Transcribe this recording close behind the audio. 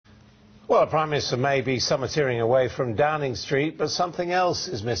Well, Prime Minister may be summiting away from Downing Street, but something else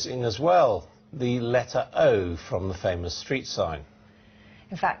is missing as well. The letter O from the famous street sign.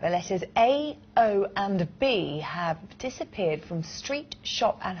 In fact, the letters A, O and B have disappeared from street,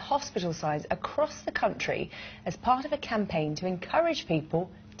 shop and hospital signs across the country as part of a campaign to encourage people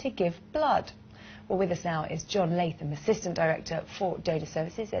to give blood. Well, with us now is Jon Latham, Assistant Director for Donor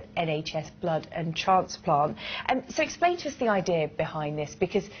Services at NHS Blood and Transplant. So explain to us the idea behind this,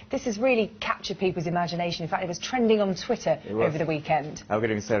 because this has really captured people's imagination. In fact, it was trending on Twitter over the weekend. Oh, good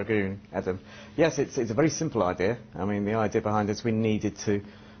evening, Sarah. Good evening, Adam. Yes, it's a very simple idea. I mean, the idea behind it is we needed to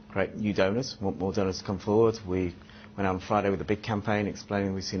create new donors, want more donors to come forward. We went out on Friday with a big campaign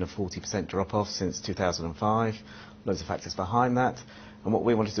explaining we've seen a 40% drop-off since 2005. Loads of factors behind that. And what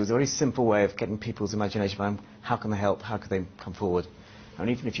we wanted to do is a very simple way of getting people's imagination around how can they help, how can they come forward. And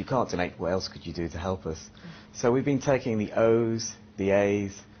even if you can't donate, what else could you do to help us? So we've been taking the O's, the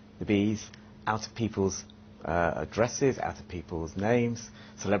A's, the B's out of people's addresses, out of people's names.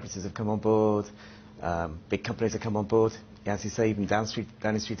 Celebrities have come on board, big companies have come on board. As you say, even Downing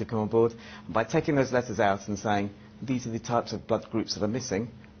Street have come on board. And by taking those letters out and saying, these are the types of blood groups that are missing,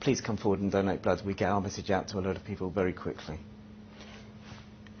 please come forward and donate blood, we get our message out to a lot of people very quickly.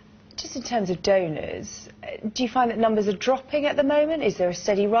 Just in terms of donors, do you find that numbers are dropping at the moment? Is there a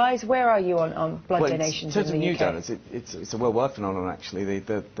steady rise? Where are you on blood donations in the UK? In terms of new donors, it's a worldwide phenomenon, actually.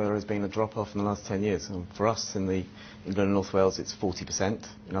 There has been a drop-off in the last 10 years. And for us in the England and North Wales, it's 40%.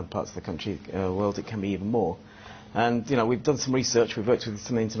 In other parts of the country, world, it can be even more. And, you know, we've done some research. We've worked with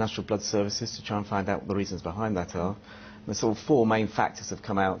some international blood services to try and find out what the reasons behind that are. And the sort of four main factors have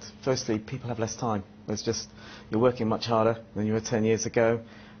come out. Firstly, people have less time. You're working much harder than you were 10 years ago.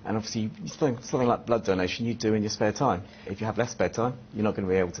 And obviously, something like blood donation you do in your spare time. If you have less spare time, you're not going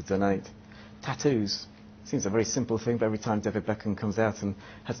to be able to donate. Tattoos. Seems a very simple thing, but every time David Beckham comes out and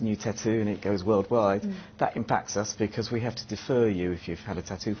has a new tattoo and it goes worldwide, that impacts us because we have to defer you if you've had a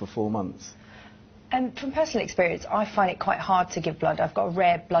tattoo for 4 months. And from personal experience, I find it quite hard to give blood. I've got a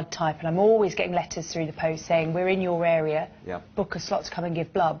rare blood type and I'm always getting letters through the post saying, we're in your area, book a slot to come and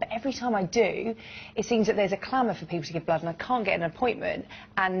give blood. But every time I do, it seems that there's a clamour for people to give blood and I can't get an appointment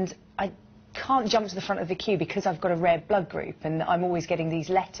and I can't jump to the front of the queue because I've got a rare blood group and I'm always getting these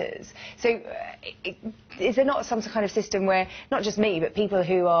letters. So is there not some kind of system where, not just me, but people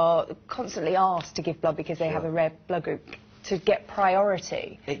who are constantly asked to give blood because they have a rare blood group, to get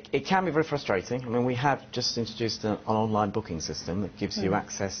priority? It can be very frustrating. I mean, we have just introduced an online booking system that gives you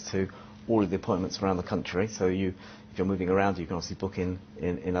access to all of the appointments around the country. So if you're moving around, you can obviously book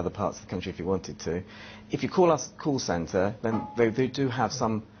in other parts of the country if you wanted to. If you call us call centre, then they do have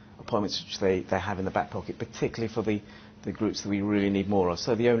some appointments which they have in the back pocket, particularly for the groups that we really need more of.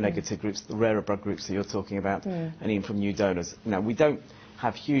 So the O-negative groups, the rarer blood groups that you're talking about, and even from new donors. Now, we don't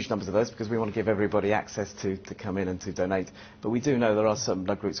have huge numbers of those because we want to give everybody access to come in and to donate. But we do know there are certain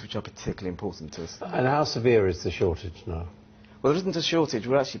blood groups which are particularly important to us. And how severe is the shortage now? Well, there isn't a shortage.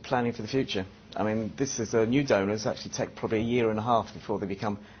 We're actually planning for the future. I mean, this is new donors actually take probably a year and a half before they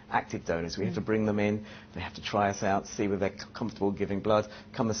become active donors. We have to bring them in, they have to try us out, see whether they're comfortable giving blood,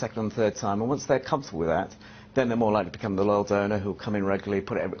 come the second and third time, and once they're comfortable with that, then they're more likely to become the loyal donor who'll come in regularly,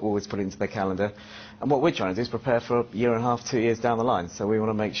 always put it into their calendar. And what we're trying to do is prepare for a year and a half, 2 years down the line. So we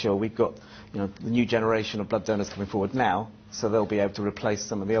want to make sure we've got, the new generation of blood donors coming forward now, so they'll be able to replace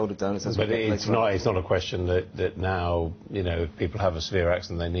some of the older donors. But it's not a question that now, if people have a severe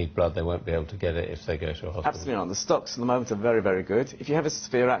accident, they need blood, they won't be able to get it if they go to a hospital. Absolutely not. The stocks at the moment are very, very good. If you have a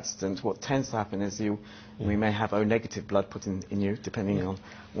severe accident, what tends to happen is we may have O-negative blood put in you, depending on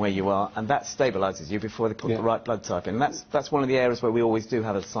where you are, and that stabilises you before they put the right blood type in. And that's one of the areas where we always do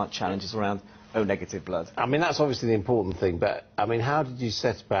have a slight challenges around O-negative blood. I mean, that's obviously the important thing, but, I mean, how did you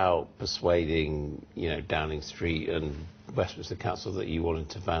set about persuading, Downing Street and Westminster Council that you wanted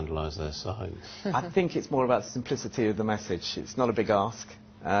to vandalise their signs? I think it's more about the simplicity of the message. It's not a big ask.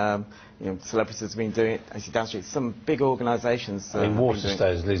 Celebrities have been doing it. As you downstream, some big organisations. I mean,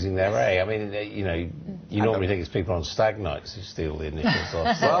 Waterstone's losing their A. I mean, you normally think it's people on stag nights who steal the initials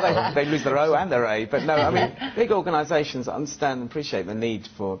off. Well, they lose their O and their A, but no, I mean, big organisations understand and appreciate the need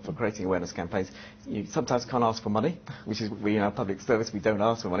for creating awareness campaigns. You sometimes can't ask for money, which is, in our public service, we don't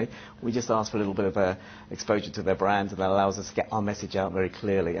ask for money. We just ask for a little bit of exposure to their brand, and that allows us to get our message out very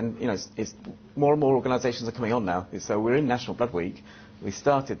clearly. And, it's more and more organisations are coming on now. So we're in National Blood Week. We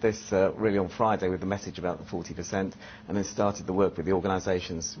started this really on Friday with the message about the 40%, and then started the work with the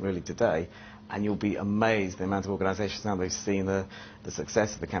organisations really today. And you'll be amazed the amount of organisations now they've seen the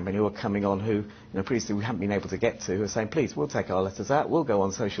success of the campaign who are coming on who previously we haven't been able to get to, who are saying, please, we'll take our letters out, we'll go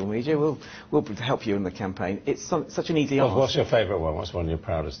on social media, we'll help you in the campaign. It's such an easy ask. What's your favourite one? What's one you're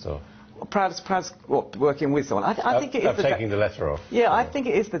proudest of? proud working with someone. I think it is taking the letter off. Yeah, I think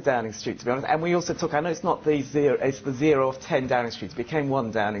it is the Downing Street, to be honest. And we also took, I know it's not the 0, it's the 0 of 10 Downing Streets. It became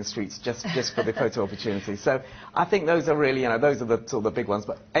 1 Downing Street just for the photo opportunity. So I think those are really, those are the sort of the big ones.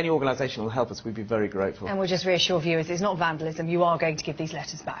 But any organisation will help us. We'd be very grateful. And we'll just reassure viewers, it's not vandalism. You are going to give these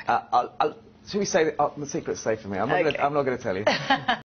letters back. Should we say that the secret's safe for me? I'm not going to tell you.